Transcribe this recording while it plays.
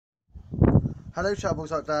Hello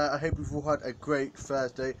chatbots out there, I hope you've all had a great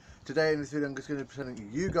Thursday. Today in this video I'm just going to be telling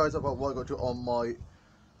you guys about what I got to on my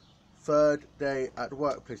third day at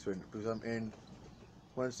work placement, because I'm in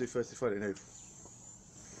Wednesday, Thursday, Friday, no,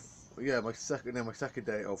 yeah, my second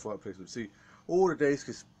day of work placement. See, all the days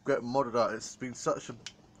just get modded out. It's been such a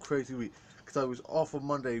crazy week, because I was off on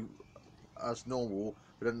Monday as normal,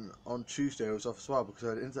 but then on Tuesday I was off as well because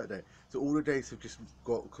I had Inset Day. So all the days have just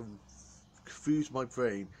got confused my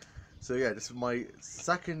brain. So yeah, this is my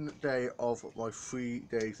second day of my 3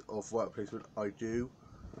 days of work placement I do,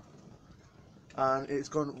 and it's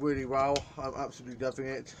gone really well. I'm absolutely loving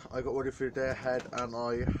it. I got ready for the day ahead and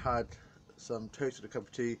I had some toast and a cup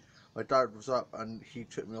of tea. My dad was up and he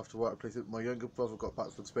took me off to work placement. My younger brother got back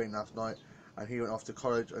from Spain last night and he went off to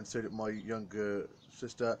college, and so did my younger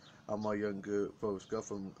sister, and my younger brother's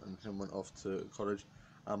girlfriend and him went off to college,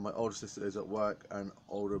 and my older sister is at work and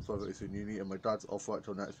older brother is in uni, and my dad's off work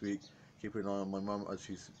till next week, keeping an eye on my mum as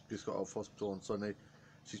she's just got off hospital on Sunday.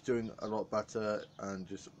 She's doing a lot better and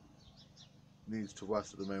just needs to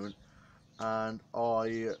rest at the moment. And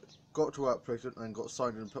I got to work placement and got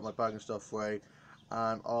signed in and put my bag and stuff away,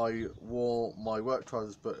 and I wore my work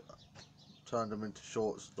trousers but turned them into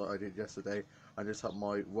shorts like I did yesterday, and just had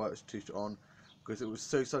my work t-shirt on because it was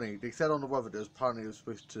so sunny. They said on the weather that apparently it was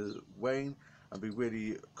supposed to rain and be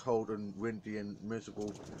really cold and windy and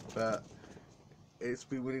miserable, but it's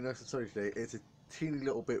been really nice and sunny today. It's a teeny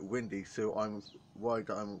little bit windy, so I'm worried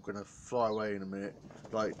that I'm going to fly away in a minute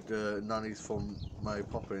like the nannies from Mary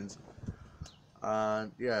Poppins.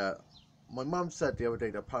 And yeah, my mum said the other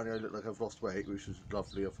day that apparently I look like I've lost weight, which was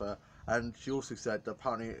lovely of her. And she also said that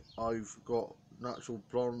apparently I've got natural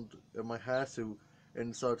blonde in my hair, so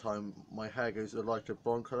in the summertime my hair goes a lighter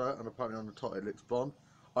blonde colour, and apparently on the top it looks blonde.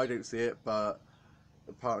 I don't see it, but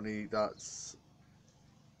apparently that's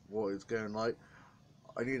what it's going like.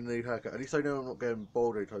 I need a new haircut. At least I know I'm not getting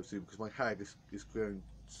bald anytime soon, because my hair is growing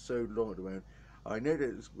so long at the moment. I know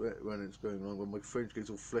that it's when it's going on, when my fringe gets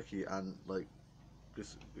all flicky and like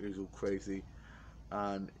just goes all crazy.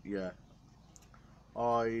 And yeah,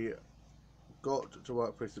 I got to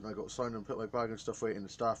work placement. I got signed and put my bag and stuff away in the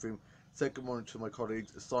staff room. Said good morning to my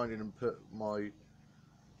colleagues. Signed in and put my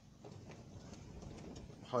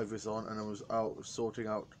high vis on, and I was out sorting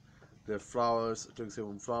out the flowers, doing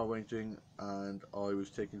some flower arranging, and I was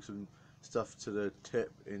taking some stuff to the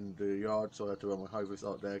tip in the yard, so I had to wear my high vis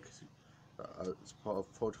out there because it's part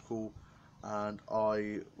of protocol. And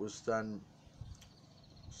I was then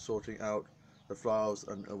sorting out the flowers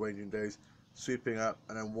and arranging those, sweeping up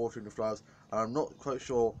and then watering the flowers. And I'm not quite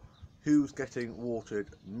sure who's getting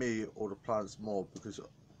watered, me or the plants more, because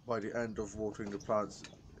by the end of watering the plants,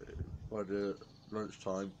 by the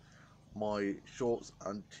lunchtime, my shorts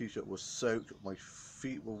and t-shirt was soaked, my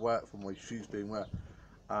feet were wet from my shoes being wet,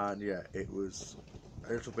 and yeah, it was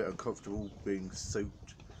a little bit uncomfortable being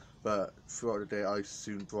soaked, but throughout the day I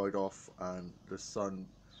soon dried off and the sun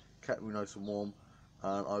kept me nice and warm,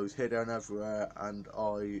 and I was here, there and everywhere, and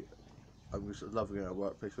I was loving it at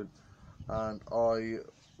work placement. And I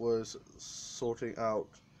was sorting out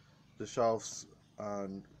the shelves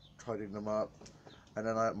and tidying them up, and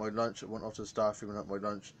then I had my lunch. I went off to the staff room and had my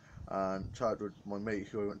lunch and chatted with my mate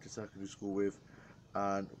who I went to secondary school with,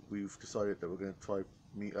 and we've decided that we're going to try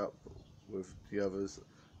meet up with the others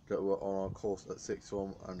that were on our course at sixth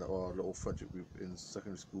form and our little friendship group in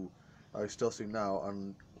secondary school. I still see now,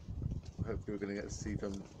 and hopefully we're going to get to see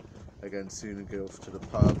them again soon and go off to the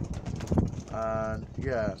pub. And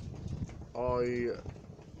yeah, I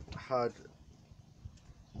had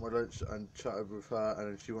my lunch and chatted with her, and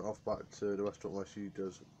then she went off back to the restaurant where she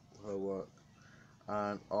does her work,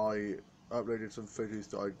 and I uploaded some photos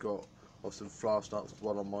that I got of some flower snaps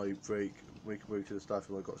while on my break, making way to the staff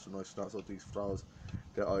room. I got some nice snaps of these flowers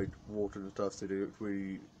that I watered and stuff, so they looked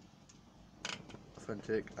really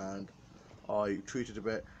authentic, and I treated a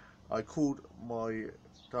bit. I called my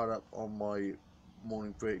dad up on my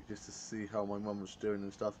morning break just to see how my mum was doing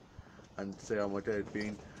and stuff, and say how my day had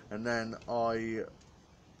been, and then I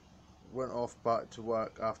went off back to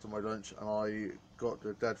work after my lunch, and I got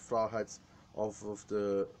the dead flower heads off of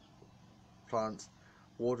the plants,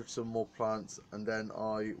 watered some more plants, and then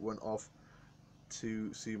I went off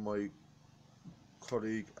to see my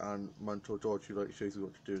colleague and mentor George, who like shows me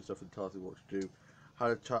what to do and stuff and tells me what to do.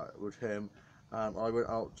 Had a chat with him, and I went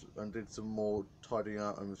out and did some more tidying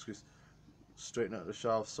out and was just straightening out the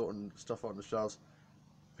shelves, sorting stuff out on the shelves,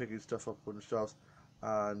 picking stuff up on the shelves,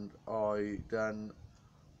 and I then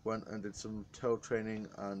went and did some tail training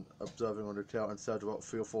and observing on the tail and served about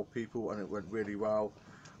 3 or 4 people, and it went really well.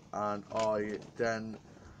 And I then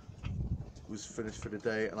was finished for the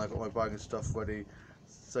day, and I got my bag and stuff ready,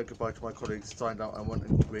 said goodbye to my colleagues, signed out, and went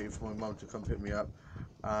and waited for my mum to come pick me up.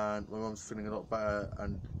 And my mum's feeling a lot better,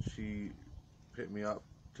 and she picked me up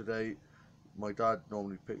today. My dad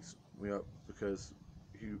normally picks me up because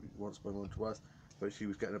he wants my mum to rest, but she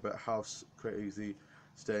was getting a bit house crazy,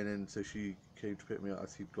 staying in, so she came to pick me up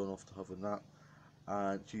as he'd gone off to have a nap.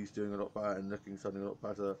 And she's doing a lot better and looking something a lot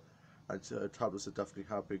better. And her tablets are definitely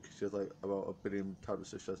happy because she has like about 1 billion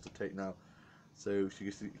tablets that she has to take now. So she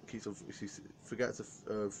keeps on, she forgets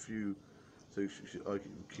a few, so I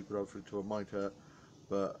keep it on to remind her.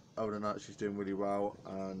 But other than that, she's doing really well.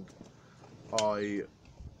 And I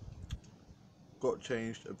got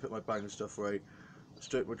changed and put my bag and stuff away.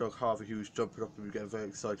 Stroked my dog Harvey, who was jumping up and we getting very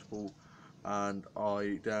excitable. And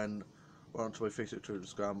I then went onto my Facebook to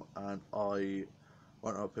Instagram, and I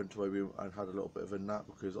went up into my room and had a little bit of a nap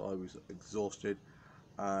because I was exhausted,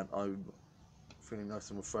 and I'm feeling nice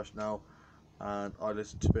and refreshed now. And I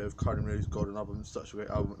listened to a bit of Kylie Minogue's Golden Album, such a great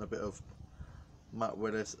album, and a bit of Matt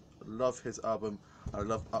Willis. Love his album. I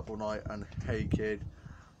love Up All Night and Hey Kid.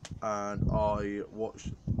 And I watched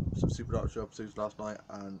some Supernatural episodes last night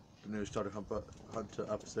and the newest Shadowhunter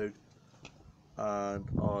episode. And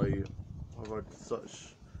I've had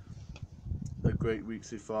such a great week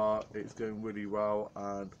so far. It's going really well,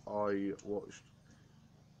 and I watched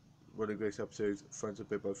one of the greatest episodes, Friends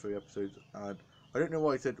with Big Brother 3 episodes, and I don't know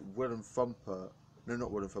why I said Willem Thumper. No,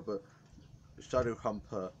 not Willem Thumper,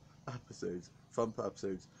 Shadowhunter episodes. Thumper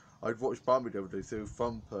episodes. I'd watched Bambi the other day, so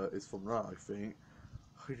Thumper is from that, I think.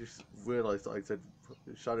 I just realised that I said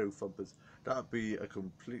Shadow Thumpers. That'd be a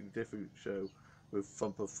completely different show with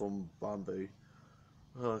Thumper from Bambi.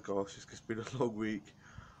 Oh gosh, it's just been a long week.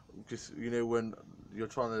 Just, you know, when you're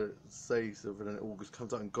trying to say something and it all just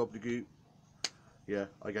comes out in gobbledygook. Yeah,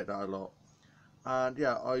 I get that a lot. And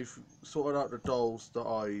yeah, I've sorted out the dolls that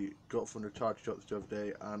I got from the charity shops the other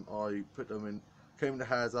day, and I put them in, came the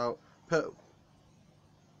hairs out, put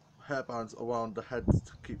hairbands around the heads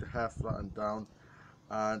to keep the hair flattened down,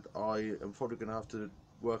 and I am probably going to have to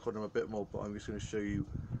work on them a bit more, but I'm just going to show you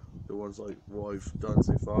the ones what I've done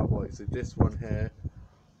so far. Right, so this one here,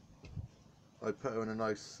 I put her in a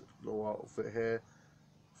nice little outfit here,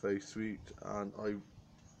 very sweet, and I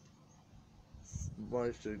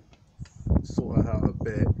managed to sort her out a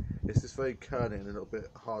bit. It's just very curly and a little bit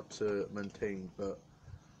hard to maintain, but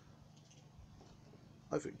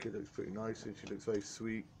I think it looks pretty nice and she looks very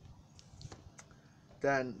sweet.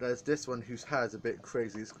 Then there's this one whose hair is a bit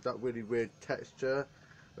crazy. It's got that really weird texture,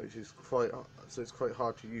 which is so it's quite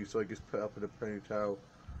hard to use. So I just put it up in a ponytail.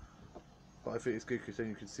 But I think it's good because then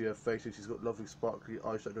you can see her face, and she's got lovely sparkly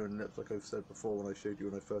eyeshadow and lips, like I've said before when I showed you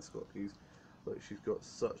when I first got these. But she's got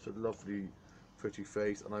such a lovely, pretty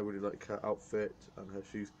face, and I really like her outfit and her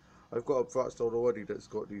shoes. I've got a Bratz doll already that's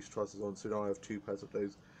got these trousers on, so now I have 2 pairs of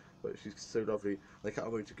those. But she's so lovely. I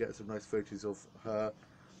can't wait to get some nice photos of her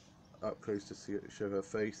up close to show her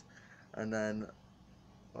face. And then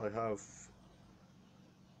I have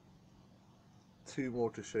 2 more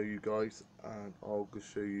to show you guys, and I'll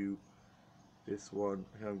just show you this one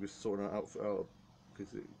here. I'm just sorting that outfit out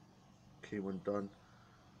because it came undone.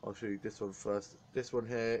 I'll show you this one first. This one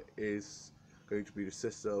here is going to be the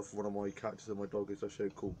sister of one of my characters in my dog is I show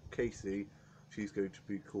called Casey. She's going to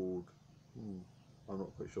be called I'm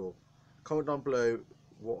not quite sure. Comment down below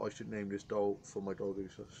what I should name this doll for my dog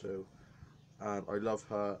show. And I love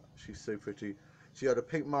her. She's so pretty. She had a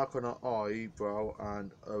pink mark on her eyebrow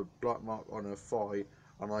and a black mark on her thigh,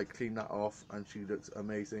 and I cleaned that off, and she looks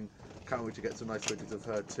amazing. Can't wait to get some nice pictures of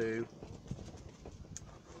her too.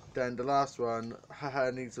 Then the last one, her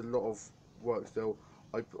hair needs a lot of work still.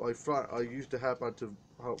 I used a hairband to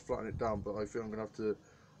help flatten it down, but I think I'm gonna have to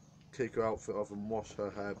take her outfit off and wash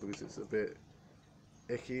her hair because it's a bit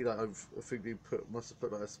icky. Like I think they must have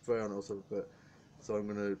put like a spray on it or something. So I'm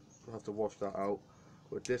gonna have to wash that out.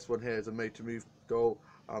 But this one here is a made to move doll,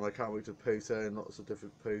 and I can't wait to pose her in lots of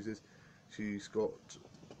different poses. She's got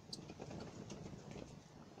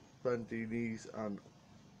bendy knees and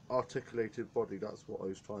articulated body. That's what I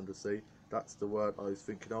was trying to say. That's the word I was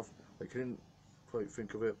thinking of. I couldn't quite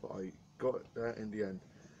think of it, but I got it there in the end.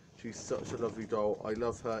 She's such a lovely doll. I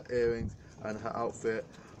love her earrings and her outfit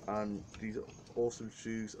and these awesome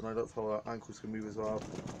shoes, and I love how her ankles can move as well,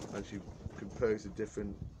 and she can pose in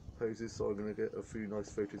different poses. So I'm going to get a few nice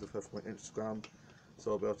photos of her for my Instagram,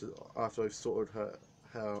 so I'll be able to, after I've sorted her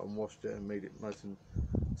hair and washed it and made it nice and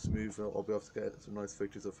smooth, I'll be able to get some nice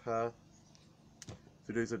photos of her.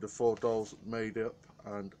 So these are the 4 dolls made up,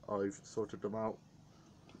 and I've sorted them out,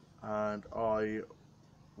 and I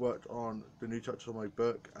worked on the new chapter of my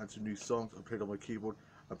book and some new songs. I played on my keyboard.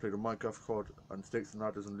 I played a Minecraft card and Stakes and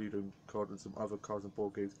Ladders and Ludo card and some other cards and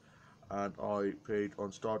board games, and I played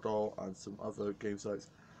on Stardoll and some other game sites,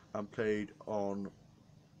 and played on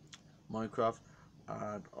Minecraft,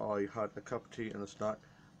 and I had a cup of tea and a snack.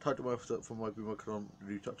 Tidied my office up from my been working on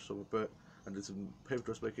the new touch of a bit, and did some paper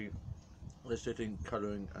dressmaking, illustrating,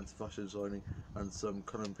 colouring, and some fashion designing, and some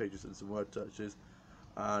colouring pages and some word searches.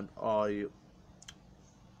 And I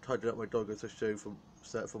tidied up my Dog Goes to Show from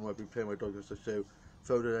set from where I've been playing my Dog Goes to Show,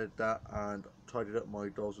 folded that, and tidied up my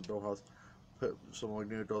dolls and dollhouse. Put some of my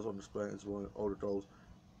new dolls on display and some of my older dolls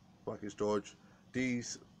back in storage.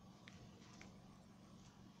 These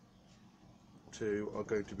two are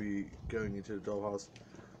going to be going into the dollhouse,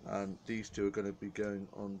 and these two are going to be going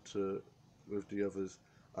on to with the others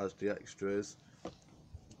as the extras.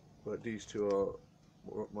 But these two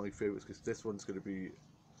are my favourites, because this one's going to be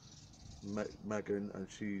Megan, and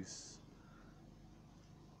she's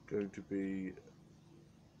going to be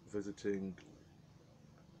visiting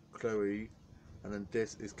Chloe, and then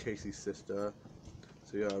this is Casey's sister.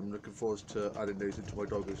 So yeah, I'm looking forward to adding those into my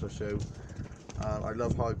Dog Goes to Show. And I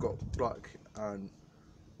love how I've got black and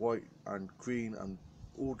white and green and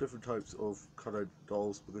all different types of coloured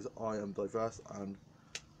dolls, because I am diverse, and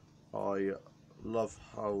I love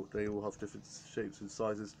how they all have different shapes and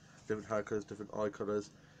sizes, different hair colours, different eye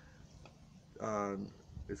colours, and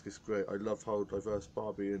it's just great. I love how diverse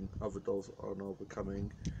Barbie and other dolls are now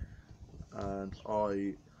becoming, and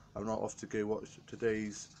I am now off to go watch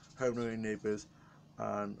today's Home and Neighbours,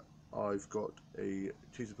 and I've got a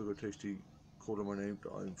cheeseburger tasty calling my name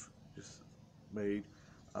that I've just made,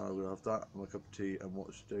 and I'm going to have that and my cup of tea and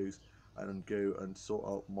watch those, and then go and sort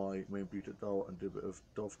out my main beauty doll and do a bit of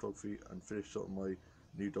doll photography and finish sorting my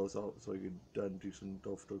new dolls out, so I can then do some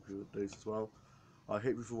doll photography with those as well. I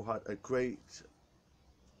hope you've all had a great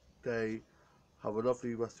day, have a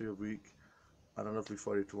lovely rest of your week, and a lovely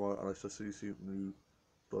Friday tomorrow, and I shall see you soon with a new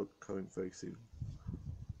vlog coming very soon.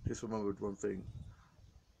 Just remember one thing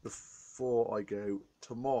before I go: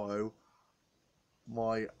 tomorrow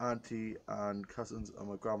my auntie and cousins and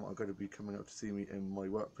my grandma are going to be coming up to see me in my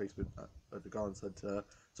work placement at the garden centre,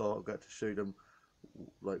 so I'll get to show them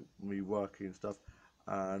like me working and stuff,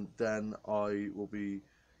 and then I will be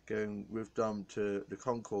going with them to the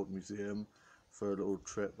Concord Museum for a little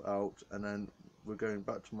trip out, and then we're going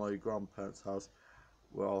back to my grandparents' house,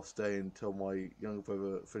 where I'll stay until my younger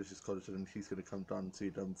brother finishes college, and then he's going to come down and see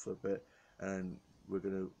them for a bit, and we're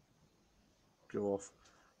going to go off,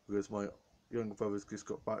 because my younger brother's just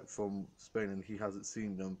got back from Spain and he hasn't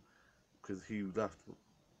seen them, because he left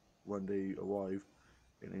when they arrived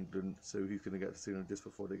in England, so he's going to get to see them just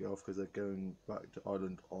before they go off, because they're going back to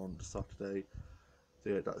Ireland on Saturday. So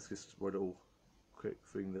yeah, that's just my little quick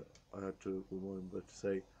thing that I had to remember to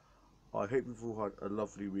say. I hope you've all had a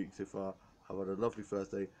lovely week so far, have had a lovely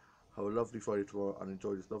Thursday, have a lovely Friday tomorrow, and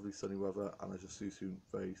enjoy this lovely sunny weather, and I shall see you soon,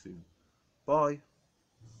 very soon. Bye!